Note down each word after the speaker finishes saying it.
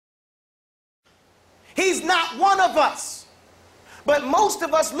He's not one of us. But most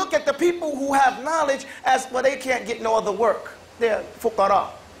of us look at the people who have knowledge as, well, they can't get no other work. They're fuqara.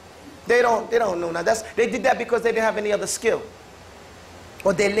 They don't know now. They did that because they didn't have any other skill.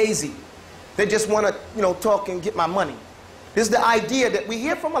 Or they're lazy. They just want to, talk and get my money. This is the idea that we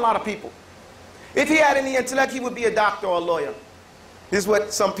hear from a lot of people. If he had any intellect, he would be a doctor or a lawyer. This is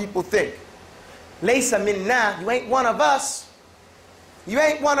what some people think. Laysa minna, you ain't one of us. You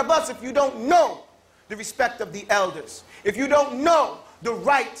ain't one of us if you don't know the respect of the elders. If you don't know the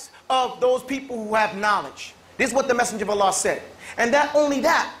rights of those people who have knowledge. This is what the Messenger of Allah said. And that only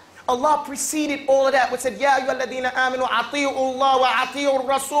that, Allah preceded all of that, which said, Ya ayyuhalladhina aminu ati'u Allah wa ati'u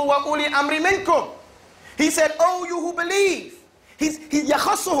rasul wa uli amri minkum. He said, oh, you who believe. He's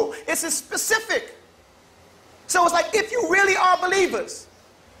yakhasuhu. It's a specific. So it's like, if you really are believers,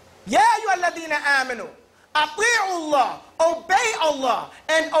 Ya ayyuhalladhina aminu ati'u Allah, obey Allah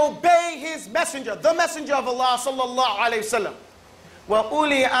and obey His messenger, the messenger of Allah sallallahu alayhi wasallam. Wa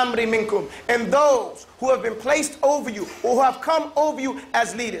uli amri minkum, and those who have been placed over you or who have come over you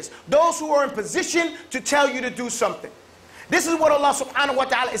as leaders, those who are in position to tell you to do something. This is what Allah subhanahu wa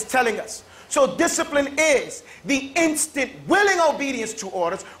ta'ala is telling us. So discipline is the instant willing obedience to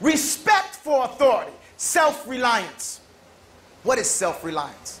orders, respect for authority, self-reliance. What is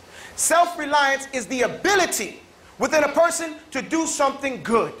self-reliance? Self-reliance is the ability within a person to do something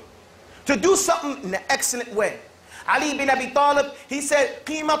good, to do something in an excellent way. Ali bin Abi Talib, he said,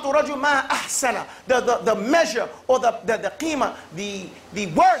 "Qimatu rajul ma ahsana." The measure or the qima, the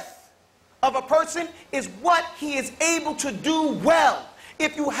worth of a person is what he is able to do well.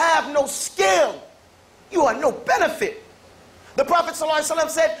 If you have no skill, you are no benefit. The Prophet ﷺ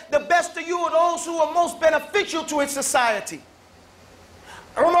said, the best of you are those who are most beneficial to his society.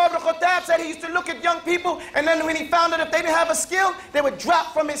 Umar ibn Khattab said he used to look at young people, and then when he found out if they didn't have a skill, they would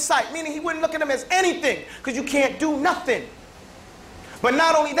drop from his sight, meaning he wouldn't look at them as anything, because you can't do nothing. But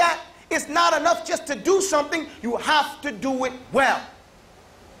not only that, it's not enough just to do something, you have to do it well.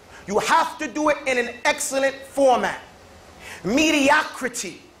 You have to do it in an excellent format.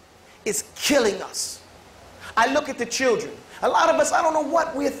 Mediocrity is killing us. I look at the children. A lot of us, I don't know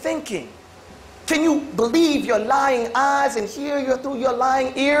what we're thinking. Can you believe your lying eyes and hear through your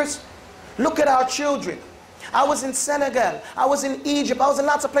lying ears? Look at our children. I was in Senegal. I was in Egypt. I was in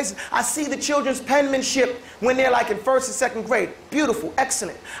lots of places. I see the children's penmanship when they're like in 1st and 2nd grade. Beautiful,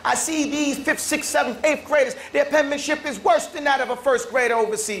 excellent. I see these 5th, 6th, 7th, 8th graders. Their penmanship is worse than that of a 1st grader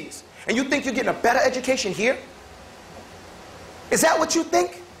overseas. And you think you're getting a better education here? Is that what you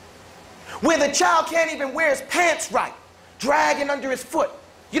think? Where the child can't even wear his pants right, dragging under his foot.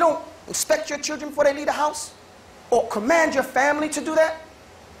 You don't inspect your children before they leave the house? Or command your family to do that?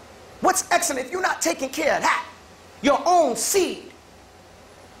 What's excellent if you're not taking care of that? Your own seed,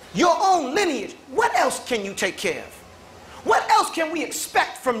 your own lineage. What else can you take care of? What else can we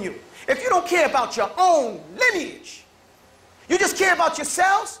expect from you? If you don't care about your own lineage, you just care about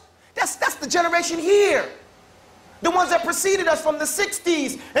yourselves, that's the generation here. The ones that preceded us from the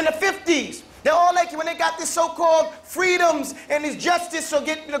 60s and the 50s. They're all like, when they got this so-called freedoms and this justice, so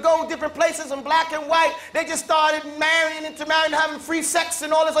get to go different places and black and white, they just started marrying, having free sex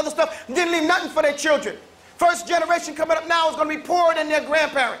and all this other stuff. Didn't leave nothing for their children. First generation coming up now is going to be poorer than their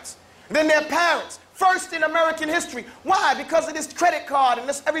grandparents, than their parents. First in American history. Why? Because of this credit card and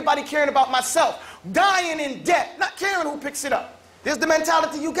this everybody caring about myself. Dying in debt, not caring who picks it up. This is the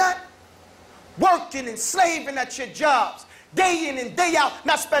mentality you got? Working and slaving at your jobs, day in and day out,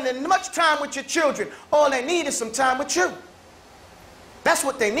 not spending much time with your children. All they need is some time with you. That's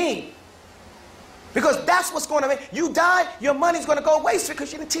what they need. Because that's what's going to make you die, your money's going to go wasted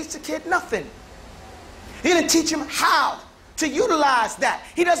because you didn't teach the kid nothing. You didn't teach him how to utilize that.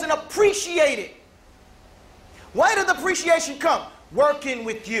 He doesn't appreciate it. Why did the appreciation come? Working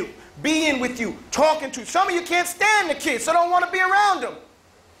with you, being with you, talking to you. Some of you can't stand the kids, so don't want to be around them.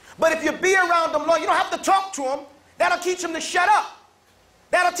 But if you be around them long, you don't have to talk to them. That'll teach them to shut up.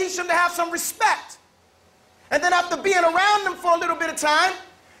 That'll teach them to have some respect. And then after being around them for a little bit of time,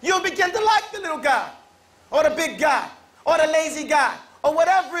 you'll begin to like the little guy, or the big guy, or the lazy guy, or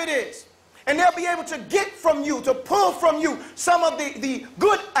whatever it is. And they'll be able to get from you, to pull from you some of the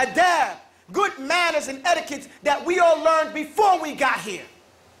good adab, good manners and etiquettes that we all learned before we got here.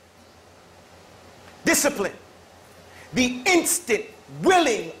 Discipline. The instant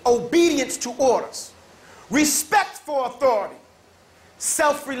willing obedience to orders, respect for authority,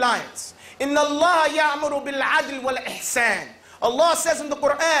 self-reliance. Inna Allah ya'muru bil adl wal ihsan. Allah says in the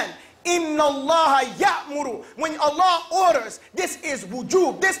Quran, Inna Allah ya'muru. When Allah orders, this is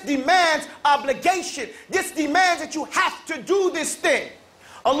wujub. This demands obligation. This demands that you have to do this thing.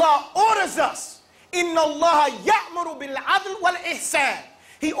 Allah orders us إِنَّ اللَّهَ يَأْمُرُ بِالْعَدْلِ وَالْإِحْسَانِ.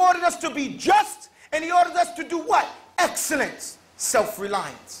 He ordered us to be just, and he ordered us to do what? Excellence,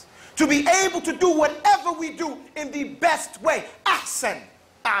 self-reliance. To be able to do whatever we do in the best way. Ahsan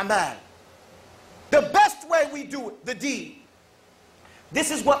a'mal. The best way we do it, the deed. This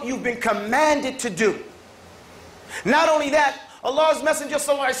is what you've been commanded to do. Not only that, Allah's Messenger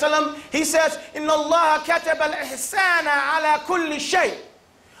sallallahu alaihi wasallam, he says, "Inna Allah kataba al-ihsana ala kulli shay."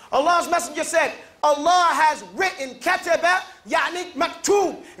 Allah's Messenger said, Allah has written kataba, yani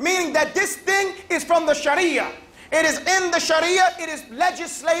maktub, meaning that this thing is from the Sharia. It is in the Sharia, it is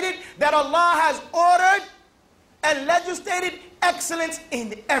legislated that Allah has ordered and legislated excellence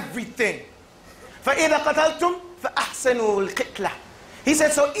in everything. فَإِذَا قَتَلْتُمْ فَأَحْسَنُوا الْقِتْلَةِ. He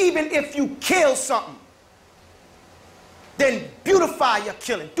said, so even if you kill something, then beautify your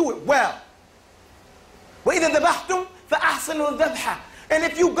killing, do it well. وَإِذَا ذَبَحْتُمْ فَأَحْسَنُوا الذَّبْحَ. And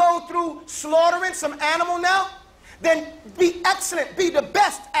if you go through slaughtering some animal now, then be excellent, be the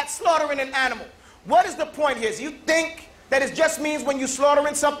best at slaughtering an animal. What is the point here? Do you think that it just means when you're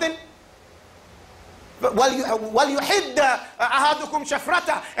slaughtering something? وَلْيُحِدَّ أَحَدُكُمْ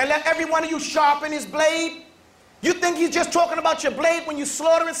شَفْرَتَهُ, and let every one of you sharpen his blade. You think he's just talking about your blade when you're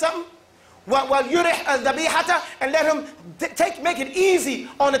slaughtering something? وَلْيُرِحْ الذَّبِيحَةَ, and let him make it easy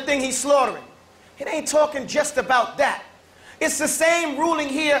on the thing he's slaughtering. It ain't talking just about that. It's the same ruling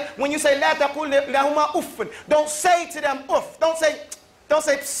here when you say لَا تَقُلْ لَهُمَا أُفٍّ. Don't say to them uff. Don't say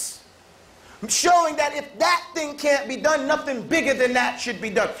psst. Showing that if that thing can't be done, nothing bigger than that should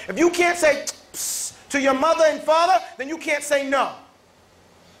be done. If you can't say psst to your mother and father, then you can't say no.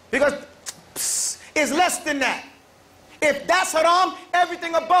 Because psst is less than that. If that's haram,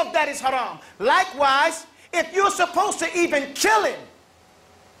 everything above that is haram. Likewise, if you're supposed to even kill him,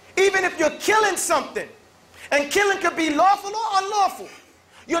 even if you're killing something, and killing could be lawful or unlawful,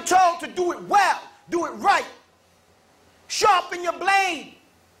 you're told to do it well, do it right. Sharpen your blade.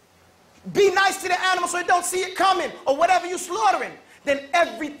 Be nice to the animal so it don't see it coming, or whatever you're slaughtering. Then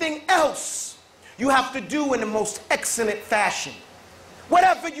everything else you have to do in the most excellent fashion.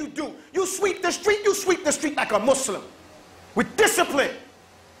 Whatever you do, you sweep the street like a Muslim, with discipline.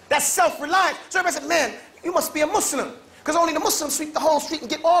 That's self-reliance. So everybody said, man, you must be a Muslim, because only the Muslims sweep the whole street and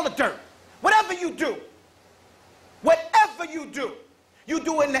get all the dirt. Whatever you do you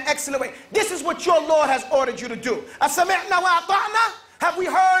do it in an excellent way. This is what your Lord has ordered you to do. As-sami'na wa ata'na. Have we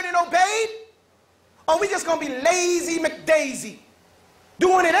heard and obeyed? Or are we just going to be lazy McDaisy,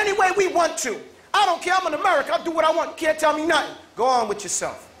 doing it any way we want to? I don't care, I'm in America, I'll do what I want. You can't tell me nothing. Go on with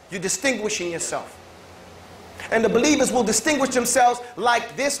yourself. You're distinguishing yourself. And the believers will distinguish themselves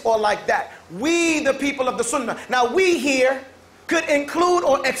like this or like that. We, the people of the Sunnah. Now we here could include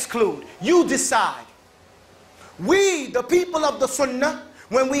or exclude. You decide. We, the people of the Sunnah,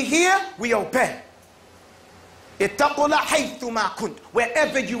 when we hear, we obey.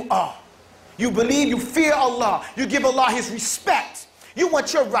 Wherever you are, you believe, you fear Allah, you give Allah His respect. You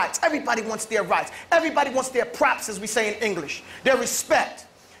want your rights. Everybody wants their rights. Everybody wants their props, as we say in English, their respect.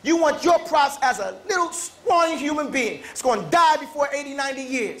 You want your props as a little strong human being. It's going to die before 80, 90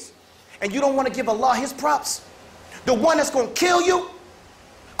 years. And you don't want to give Allah His props? The one that's going to kill you,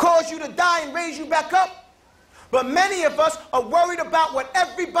 cause you to die and raise you back up? But many of us are worried about what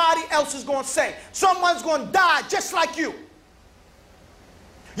everybody else is going to say. Someone's going to die just like you.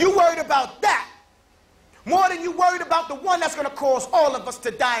 You worried about that more than you worried about the one that's going to cause all of us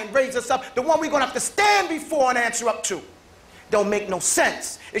to die and raise us up, the one we're going to have to stand before and answer up to. Don't make no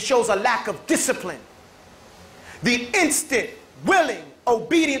sense. It shows a lack of discipline. The instant, willing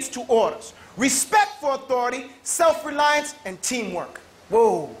obedience to orders, respect for authority, self-reliance, and teamwork.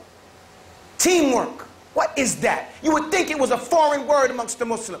 Whoa. Teamwork. What is that? You would think it was a foreign word amongst the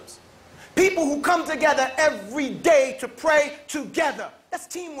Muslims. People who come together every day to pray together. That's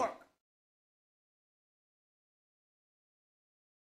teamwork.